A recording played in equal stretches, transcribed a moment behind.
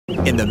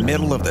In the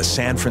middle of the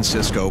San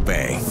Francisco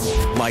Bay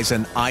lies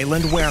an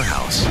island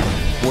warehouse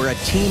where a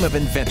team of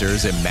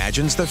inventors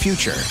imagines the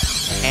future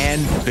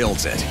and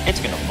builds it. It's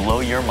gonna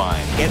blow your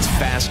mind. It's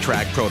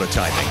fast-track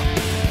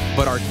prototyping.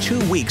 But are 2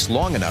 weeks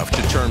long enough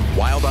to turn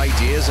wild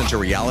ideas into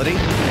reality?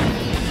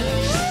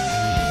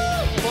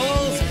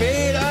 Full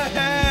speed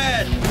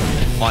ahead!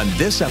 On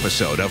this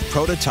episode of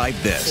Prototype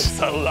This.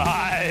 It's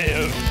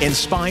alive!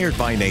 Inspired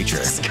by nature.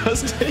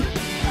 Disgusting.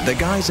 The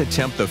guys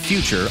attempt the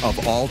future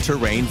of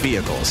all-terrain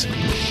vehicles.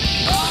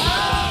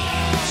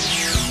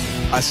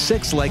 A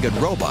six-legged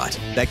robot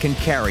that can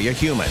carry a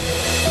human.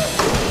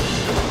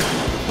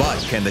 But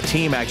can the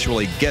team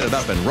actually get it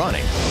up and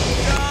running?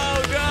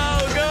 Go, go,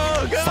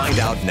 go, go! Find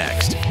out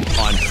next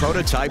on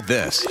Prototype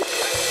This.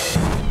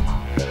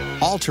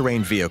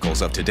 All-terrain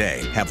vehicles of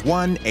today have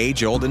one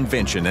age-old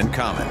invention in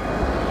common: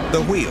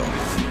 the wheel.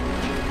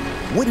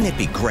 Wouldn't it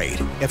be great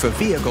if a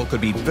vehicle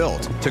could be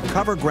built to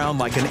cover ground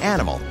like an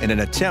animal in an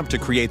attempt to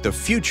create the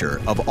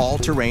future of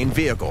all-terrain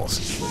vehicles?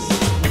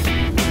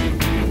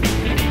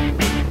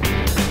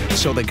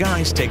 So the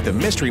guys take the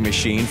mystery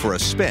machine for a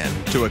spin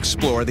to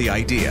explore the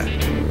idea.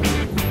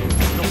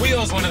 The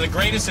wheel is one of the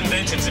greatest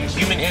inventions in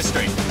human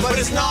history. But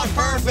it's not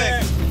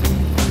perfect!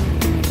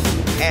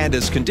 And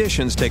as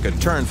conditions take a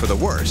turn for the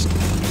worst,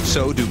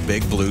 so do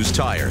Big Blue's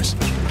tires.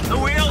 The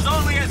wheel's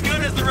only as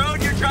good as the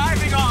road you're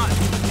driving on.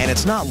 And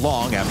it's not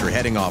long after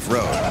heading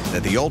off-road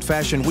that the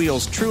old-fashioned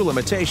wheel's true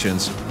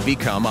limitations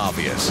become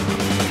obvious.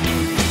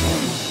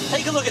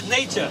 Take a look at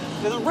nature.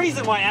 There's a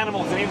reason why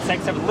animals and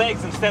insects have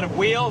legs instead of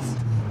wheels.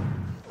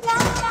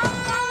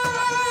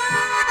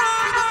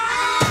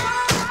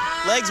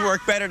 Legs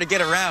work better to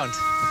get around.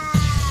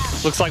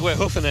 Looks like we're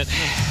hoofing it.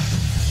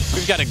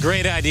 We've got a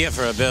great idea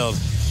for a build.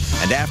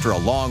 And after a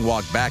long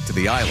walk back to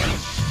the island,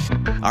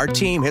 our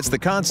team hits the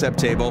concept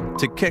table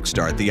to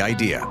kickstart the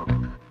idea.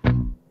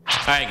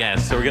 All right,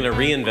 guys, so we're going to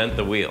reinvent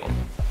the wheel.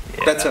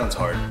 That sounds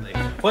hard.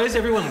 Why is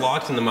everyone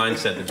locked in the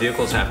mindset that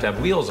vehicles have to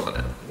have wheels on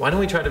it? Why don't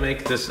we try to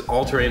make this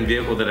all-terrain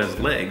vehicle that has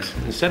legs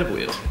instead of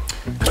wheels?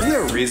 Isn't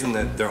there a reason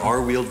that there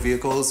are wheeled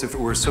vehicles? If it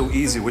were so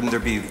easy, wouldn't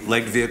there be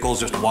legged vehicles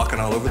just walking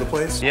all over the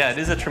place? Yeah, it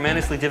is a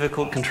tremendously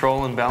difficult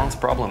control and balance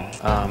problem.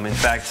 In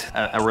fact,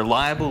 a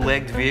reliable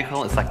legged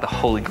vehicle is like the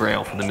holy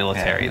grail for the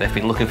military. They've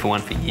been looking for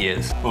one for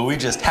years. Well, we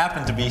just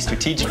happen to be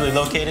strategically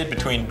located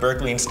between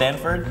Berkeley and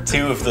Stanford,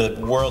 two of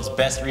the world's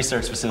best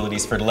research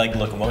facilities for legged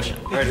locomotion.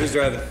 All right, who's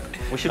driving?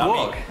 We should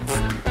walk.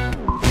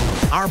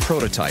 Our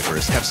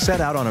prototypers have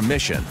set out on a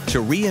mission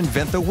to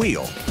reinvent the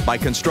wheel by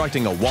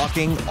constructing a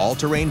walking,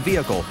 all-terrain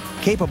vehicle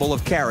capable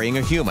of carrying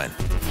a human.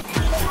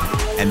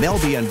 And they'll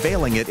be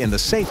unveiling it in the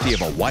safety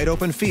of a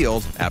wide-open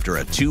field after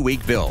a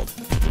 2-week build.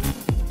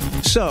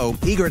 So,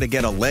 eager to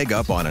get a leg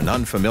up on an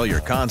unfamiliar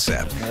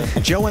concept,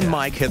 Joe and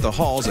Mike hit the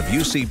halls of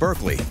UC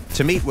Berkeley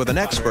to meet with an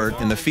expert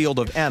in the field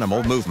of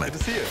animal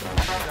movement.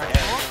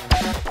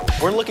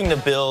 We're looking to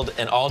build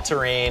an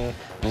all-terrain,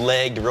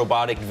 legged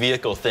robotic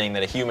vehicle thing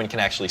that a human can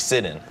actually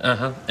sit in.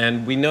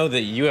 And we know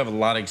that you have a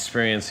lot of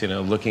experience,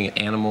 looking at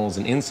animals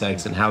and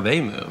insects and how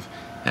they move.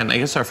 And I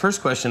guess our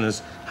first question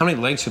is, how many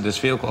legs should this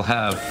vehicle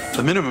have?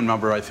 The minimum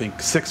number, I think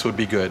 6 would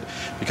be good,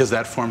 because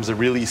that forms a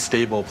really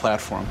stable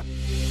platform.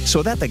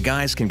 So that the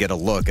guys can get a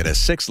look at a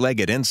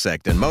 6-legged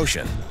insect in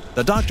motion,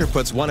 the doctor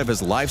puts one of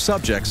his live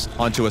subjects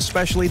onto a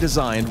specially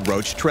designed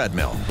roach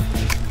treadmill.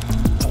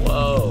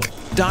 Whoa.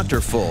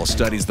 Dr. Full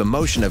studies the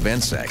motion of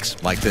insects,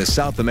 like this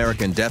South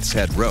American death's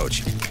head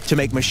roach, to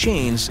make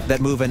machines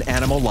that move in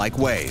animal-like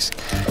ways.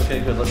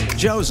 Okay, good.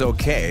 Joe's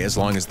okay as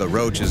long as the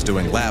roach is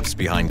doing laps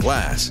behind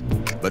glass.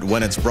 But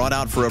when it's brought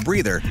out for a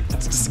breather,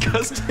 It's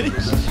disgusting.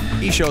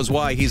 he shows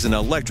why he's an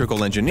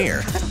electrical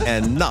engineer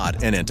and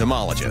not an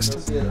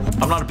entomologist.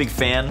 I'm not a big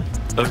fan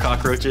of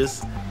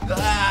cockroaches.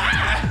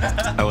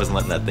 I wasn't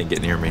letting that thing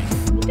get near me.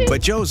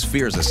 But Joe's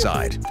fears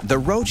aside, the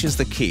roach is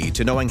the key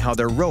to knowing how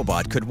their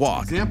robot could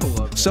walk.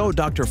 So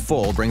Dr.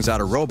 Full brings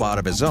out a robot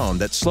of his own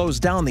that slows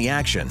down the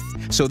action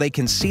so they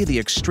can see the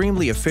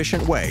extremely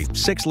efficient way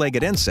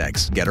 6-legged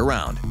insects get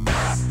around.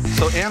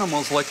 So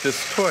animals like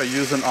this toy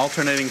use an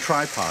alternating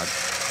tripod,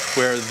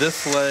 where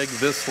this leg,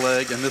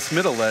 and this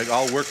middle leg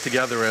all work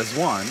together as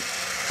one,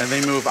 and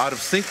they move out of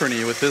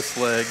synchrony with this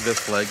leg,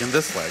 and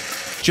this leg.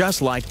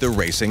 Just like the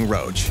racing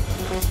roach.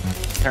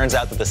 Turns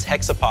out that this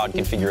hexapod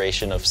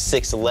configuration of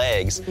 6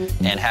 legs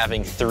and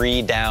having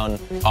 3 down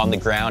on the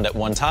ground at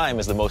one time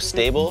is the most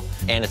stable,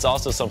 and it's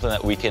also something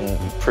that we can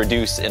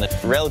produce in a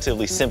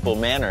relatively simple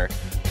manner.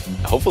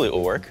 Hopefully it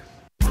will work.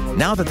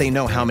 Now that they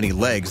know how many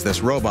legs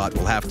this robot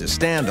will have to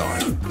stand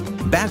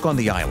on, back on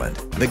the island,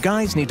 the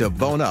guys need to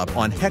bone up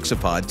on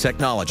hexapod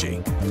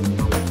technology.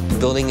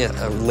 Building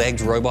a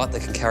legged robot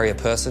that can carry a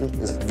person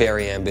is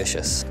very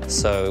ambitious,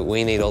 so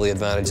we need all the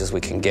advantages we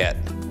can get.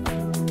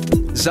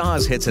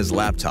 Zaz hits his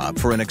laptop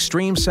for an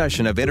extreme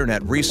session of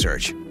internet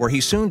research where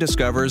he soon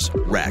discovers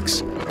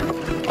RHex,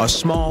 a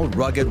small,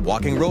 rugged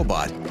walking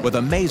robot with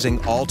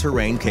amazing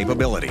all-terrain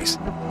capabilities.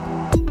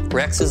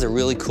 RHex is a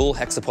really cool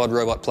hexapod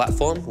robot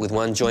platform with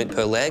 1 joint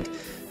per leg.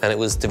 And it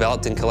was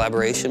developed in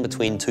collaboration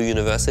between two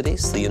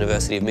universities, the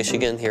University of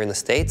Michigan here in the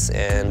States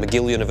and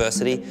McGill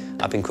University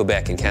up in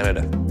Quebec in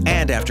Canada.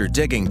 And after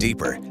digging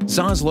deeper,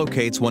 Zaz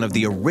locates one of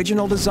the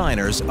original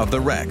designers of the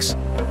RHex.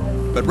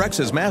 But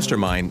RHex's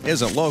mastermind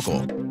isn't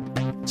local.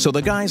 So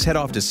the guys head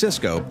off to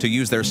Cisco to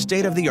use their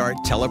state-of-the-art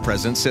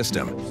telepresence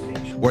system,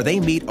 where they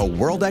meet a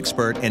world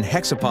expert in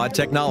hexapod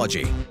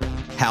technology,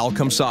 Hal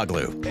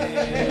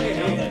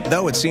Kamsoglu.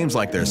 Though it seems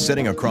like they're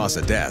sitting across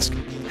a desk,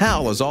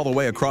 Hal is all the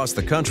way across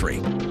the country.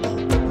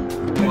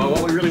 Well,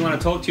 what we really want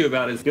to talk to you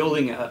about is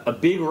building a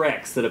big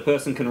RHex that a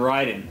person can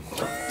ride in.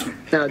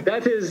 Now,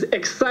 that is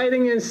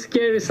exciting and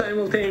scary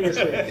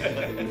simultaneously.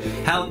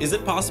 Hal, is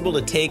it possible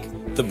to take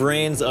the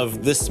brains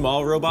of this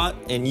small robot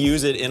and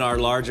use it in our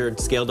larger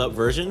scaled-up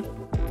version?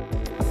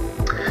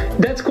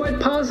 That's quite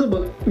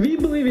possible. We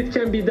believe it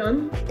can be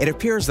done. It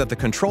appears that the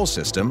control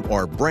system,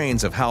 or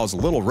brains of Hal's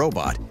little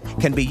robot,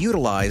 can be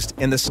utilized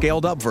in the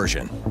scaled-up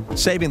version,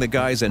 saving the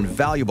guys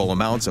invaluable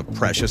amounts of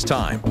precious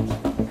time.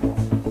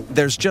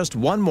 There's just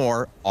one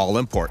more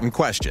all-important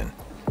question.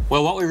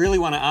 Well, what we really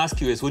want to ask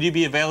you is, would you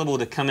be available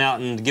to come out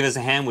and give us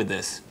a hand with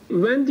this?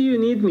 When do you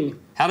need me?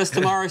 How does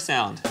tomorrow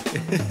sound?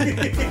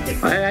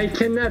 I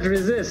cannot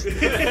resist.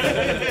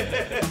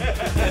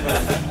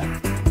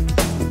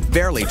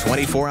 Barely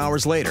 24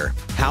 hours later,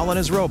 Hal and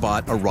his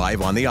robot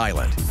arrive on the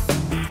island.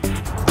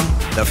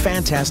 The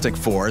Fantastic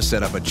Four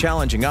set up a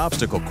challenging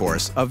obstacle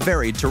course of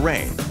varied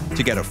terrain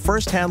to get a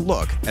first-hand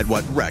look at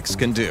what RHex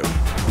can do.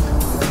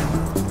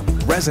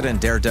 Resident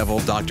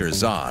daredevil Dr.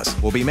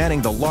 Zaz will be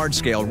manning the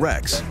large-scale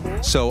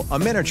RHex, so a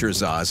miniature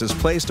Zaz is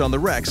placed on the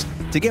RHex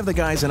to give the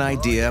guys an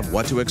idea of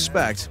what to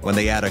expect when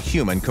they add a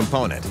human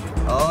component.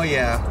 Oh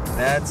yeah,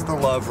 that's the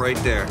love right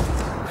there.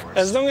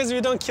 As long as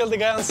we don't kill the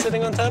guy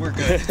sitting on top, we're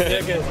good.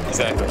 Yeah, good.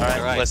 Exactly.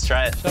 All right, let's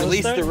try it.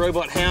 Release the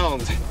robot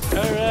hound. All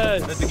right.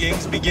 Let the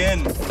games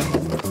begin.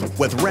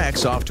 With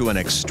RHex off to an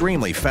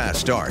extremely fast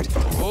start,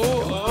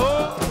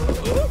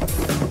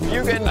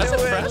 You can do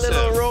it,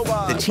 little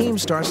robot. the team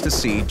starts to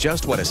see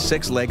just what a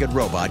six-legged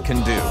robot can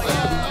do.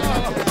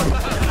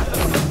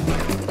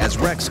 As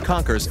RHex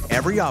conquers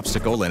every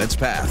obstacle in its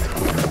path.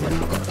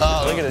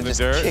 Oh, look at it,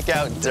 just kick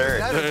out dirt.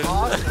 That is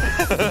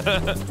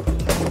awesome.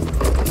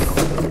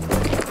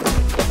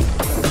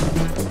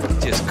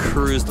 Just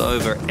cruised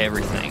over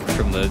everything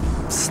from the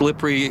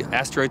slippery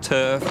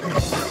AstroTurf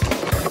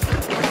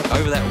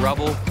over that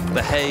rubble,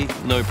 the hay,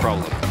 no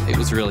problem. It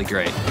was really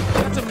great.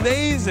 That's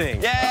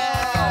amazing.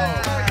 Yeah!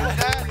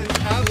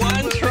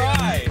 One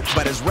try.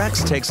 But as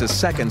RHex takes a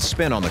second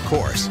spin on the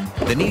course,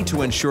 the need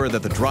to ensure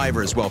that the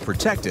driver is well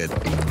protected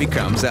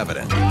becomes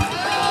evident.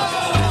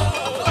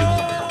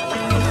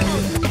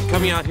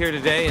 Coming out here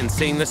today and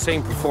seeing this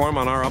thing perform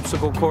on our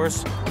obstacle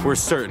course, we're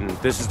certain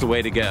this is the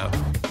way to go.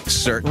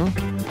 Certain?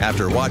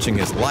 After watching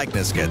his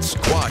likeness get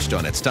squashed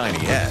on its tiny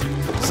head,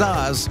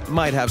 Zaz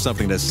might have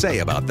something to say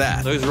about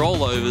that. Those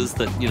rollovers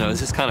that, you know, it's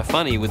just kind of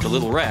funny with the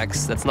little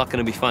RHex, that's not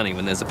going to be funny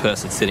when there's a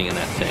person sitting in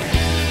that thing.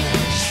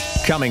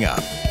 Coming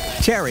up,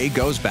 Terry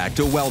goes back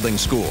to welding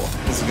school.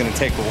 This is going to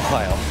take a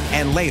while.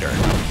 And later,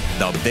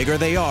 the bigger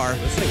they are,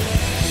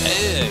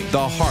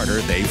 the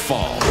harder they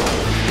fall.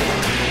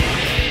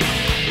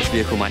 This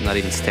vehicle might not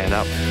even stand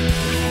up.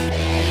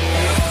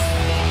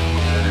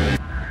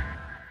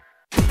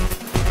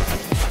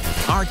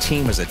 Our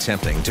team is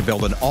attempting to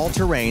build an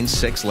all-terrain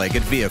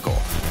six-legged vehicle,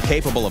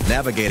 capable of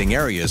navigating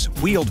areas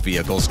wheeled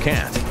vehicles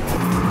can't.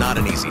 Not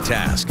an easy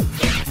task.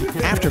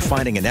 After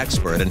finding an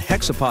expert in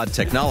hexapod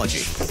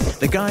technology,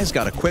 the guys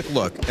got a quick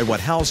look at what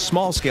Hal's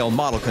small-scale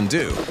model can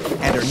do,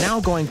 and are now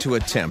going to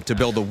attempt to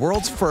build the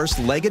world's first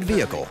legged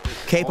vehicle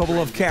capable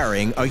of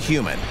carrying a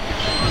human.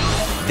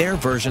 Their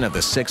version of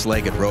the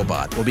six-legged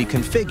robot will be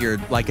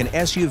configured like an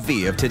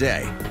SUV of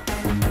today.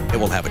 It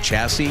will have a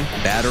chassis,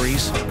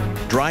 batteries,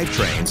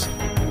 drivetrains,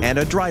 and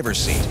a driver's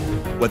seat,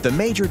 with the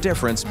major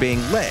difference being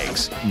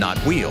legs, not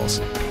wheels.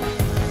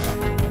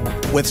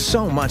 With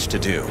so much to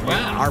do,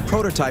 our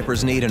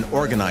prototypers need an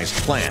organized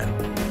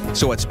plan.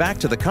 So it's back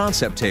to the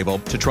concept table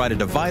to try to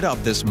divide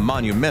up this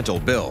monumental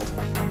build.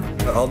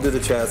 I'll do the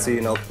chassis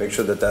and I'll make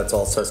sure that that's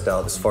all sussed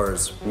out as far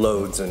as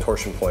loads and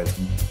torsion points.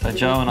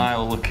 Joe and I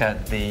will look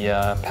at the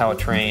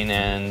powertrain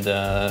and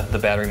the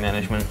battery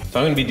management. So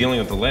I'm going to be dealing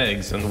with the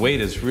legs, and the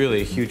weight is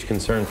really a huge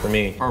concern for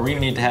me. Are we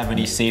going to need to have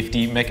any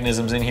safety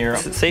mechanisms in here?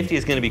 Safety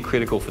is going to be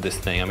critical for this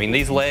thing. I mean,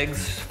 these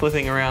legs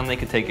flipping around, they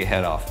could take your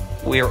head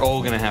off. We are all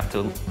going to have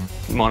to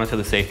monitor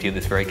the safety of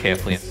this very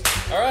carefully.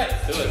 All right,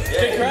 do it.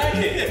 Get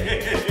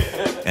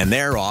cracking. And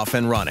they're off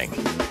and running.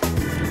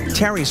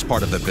 Terry's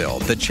part of the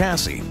build, the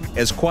chassis,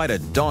 is quite a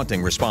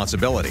daunting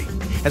responsibility,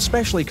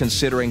 especially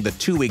considering the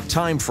 2-week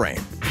time frame.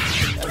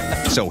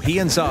 So he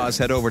and Zaz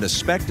head over to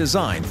Spec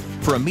Design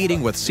for a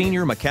meeting with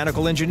senior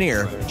mechanical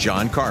engineer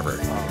John Carver.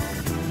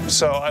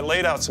 So I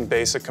laid out some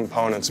basic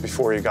components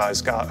before you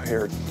guys got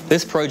here.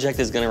 This project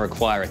is going to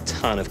require a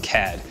ton of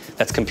CAD.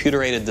 That's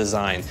computer-aided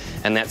design,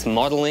 and that's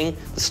modeling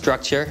the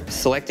structure,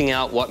 selecting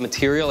out what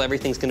material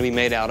everything's going to be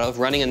made out of,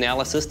 running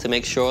analysis to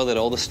make sure that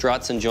all the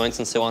struts and joints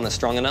and so on are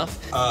strong enough.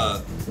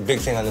 Big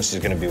thing on this is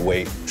going to be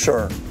weight.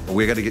 Sure.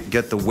 We got to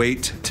get the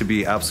weight to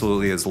be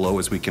absolutely as low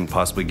as we can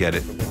possibly get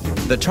it.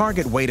 The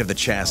target weight of the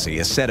chassis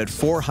is set at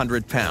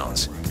 400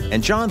 pounds,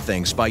 and John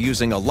thinks by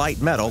using a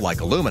light metal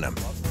like aluminum,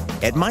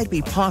 it might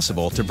be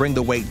possible to bring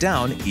the weight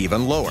down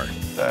even lower.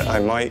 I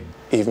might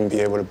even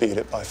be able to beat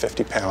it by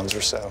 50 pounds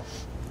or so.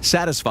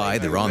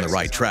 Satisfied they're on the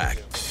right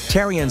track,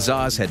 Terry and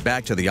Zaz head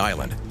back to the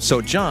island so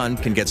John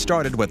can get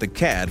started with the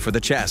CAD for the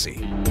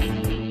chassis.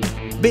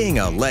 Being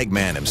a leg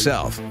man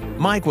himself,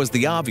 Mike was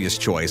the obvious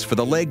choice for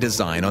the leg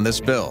design on this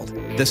build.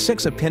 The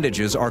 6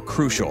 appendages are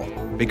crucial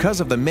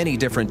because of the many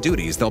different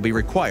duties they'll be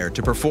required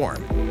to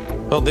perform.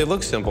 Well, they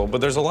look simple,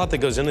 but there's a lot that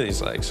goes into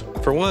these legs.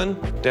 For one,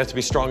 they have to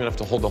be strong enough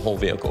to hold the whole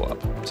vehicle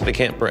up, so they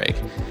can't break.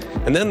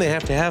 And then they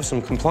have to have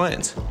some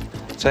compliance.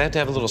 So I have to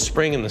have a little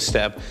spring in the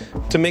step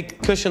to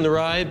cushion the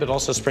ride, but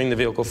also spring the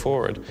vehicle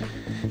forward.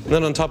 And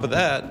then on top of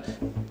that,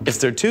 if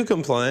they're too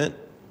compliant,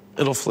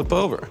 it'll flip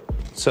over.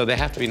 So they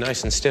have to be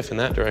nice and stiff in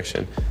that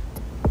direction.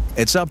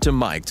 It's up to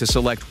Mike to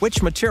select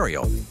which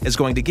material is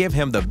going to give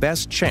him the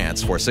best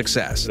chance for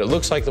success. It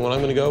looks like the one I'm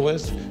going to go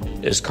with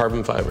is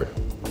carbon fiber.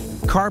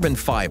 Carbon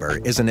fiber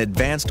is an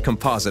advanced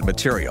composite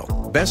material,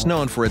 best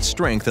known for its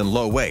strength and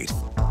low weight.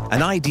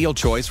 An ideal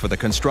choice for the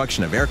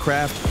construction of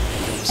aircraft,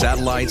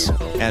 satellites,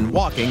 and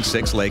walking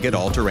 6-legged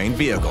all-terrain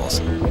vehicles.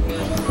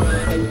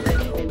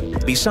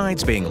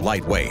 Besides being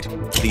lightweight,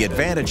 the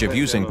advantage of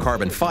using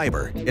carbon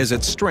fiber is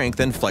its strength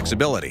and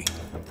flexibility.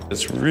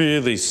 It's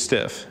really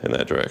stiff in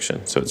that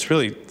direction, so it's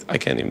really, I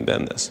can't even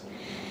bend this.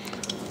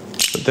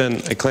 But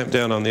then I clamp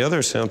down on the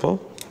other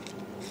sample.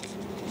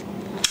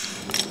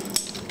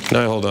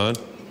 Now I hold on.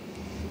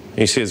 And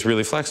you see it's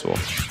really flexible.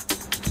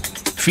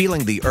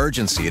 Feeling the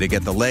urgency to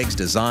get the legs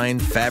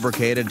designed,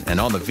 fabricated, and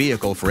on the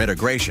vehicle for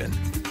integration,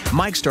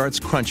 Mike starts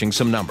crunching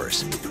some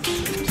numbers.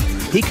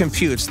 He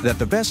computes that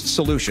the best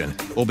solution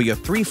will be a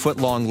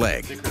 3-foot-long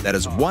leg that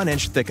is 1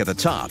 inch thick at the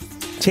top,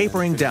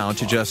 tapering down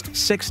to just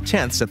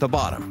 6/10 at the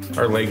bottom.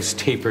 Our legs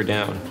taper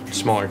down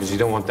smaller because you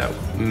don't want that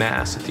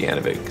mass at the end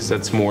of it because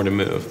that's more to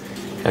move.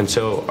 And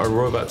so our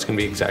robot's going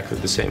to be exactly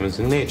the same as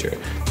in nature.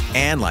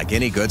 And like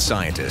any good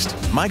scientist,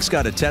 Mike's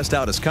got to test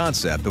out his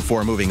concept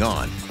before moving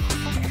on.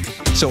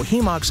 So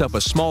he mocks up a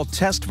small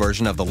test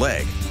version of the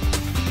leg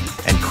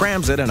and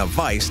crams it in a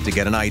vise to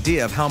get an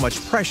idea of how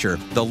much pressure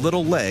the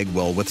little leg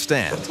will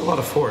withstand. That's a lot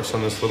of force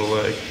on this little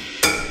leg.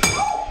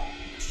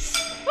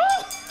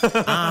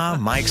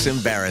 Mike's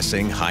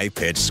embarrassing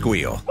high-pitched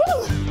squeal.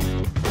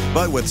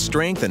 But with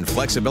strength and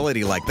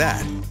flexibility like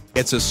that,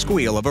 it's a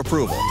squeal of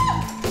approval.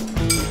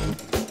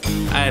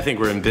 I think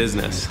we're in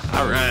business.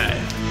 All right.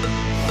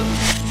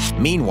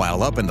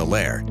 Meanwhile, up in the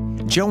lair,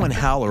 Joe and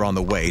Hal are on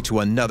the way to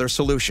another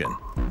solution,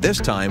 this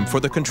time for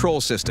the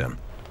control system.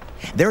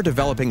 They're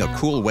developing a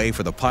cool way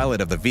for the pilot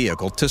of the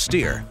vehicle to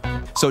steer.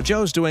 So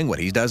Joe's doing what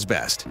he does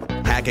best,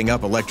 hacking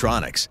up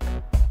electronics.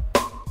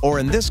 Or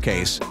in this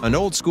case, an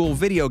old-school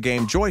video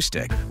game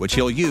joystick, which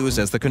he'll use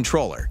as the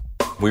controller.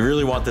 We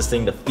really want this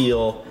thing to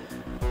feel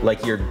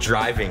like you're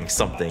driving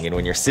something, and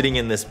when you're sitting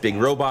in this big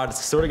robot,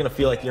 it's sort of going to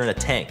feel like you're in a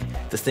tank.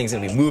 This thing's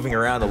going to be moving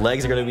around, the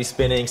legs are going to be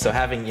spinning, so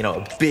having, you know,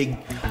 a big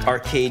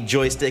arcade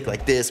joystick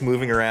like this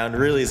moving around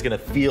really is going to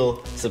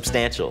feel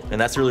substantial,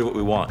 and that's really what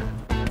we want.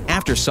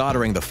 After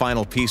soldering the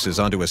final pieces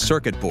onto his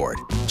circuit board,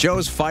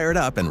 Joe's fired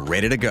up and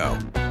ready to go.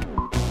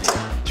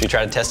 Should we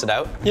try to test it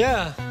out?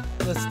 Yeah,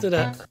 let's do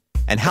that.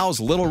 And Hal's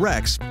little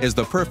Rex is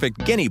the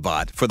perfect guinea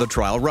bot for the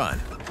trial run.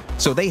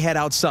 So they head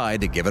outside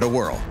to give it a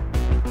whirl.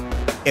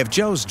 If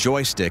Joe's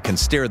joystick can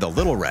steer the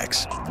little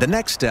Rex, the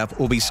next step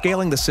will be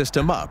scaling the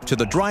system up to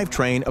the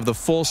drivetrain of the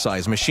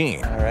full-size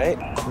machine. All right,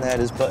 that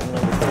is button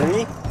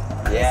number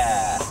 3.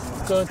 Yeah.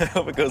 Good. I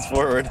hope it goes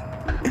forward.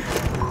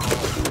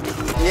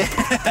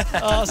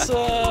 Yeah.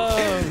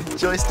 Awesome.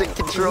 Joystick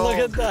control. Look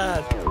at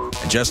that.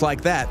 And just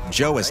like that,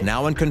 Joe is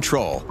now in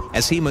control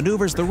as he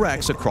maneuvers the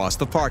Rex across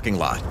the parking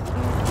lot.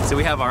 So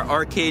we have our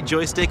arcade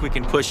joystick. We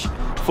can push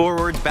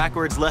forwards,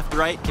 backwards, left,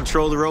 right,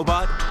 control the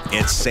robot.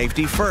 It's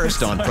safety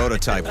first on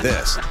Prototype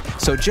This.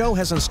 So Joe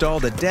has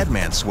installed a dead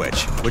man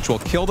switch, which will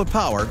kill the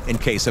power in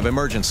case of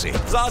emergency.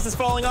 Exhaust is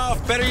falling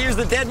off. Better use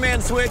the dead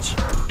man switch.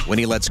 When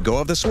he lets go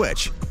of the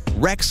switch,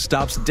 Rex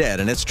stops dead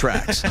in its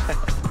tracks.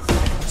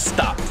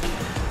 Stopped.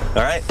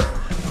 All right.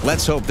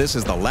 Let's hope this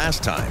is the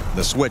last time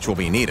the switch will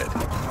be needed.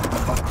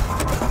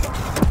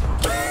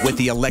 With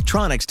the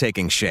electronics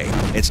taking shape,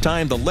 it's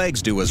time the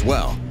legs do as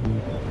well.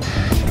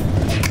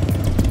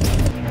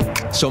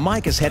 So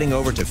Mike is heading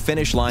over to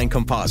Finish Line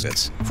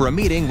Composites for a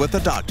meeting with the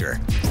doctor,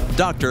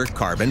 Dr.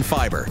 Carbon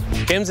Fiber.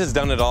 Kim's has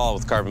done it all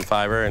with carbon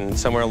fiber, and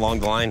somewhere along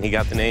the line, he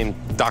got the name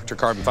Dr.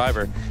 Carbon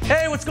Fiber.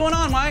 Hey, what's going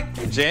on, Mike?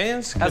 Hey,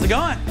 James. How's it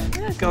going?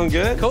 Yeah, it's going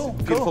good. Cool.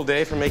 Beautiful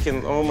day for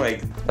making, oh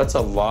my, that's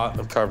a lot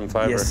of carbon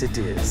fiber. Yes, it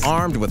is.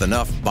 Armed with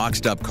enough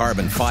boxed up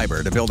carbon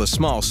fiber to build a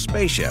small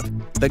spaceship,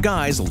 the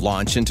guys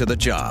launch into the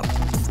job.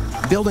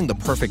 Building the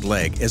perfect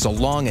leg is a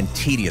long and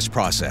tedious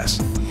process.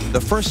 The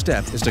first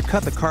step is to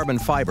cut the carbon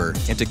fiber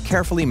into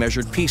carefully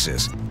measured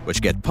pieces,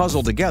 which get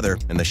puzzled together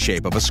in the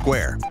shape of a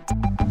square.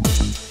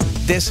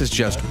 This is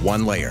just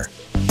one layer.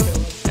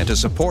 And to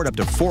support up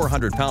to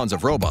 400 pounds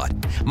of robot,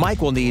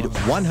 Mike will need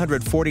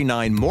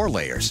 149 more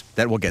layers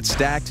that will get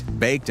stacked,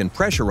 baked, and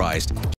pressurized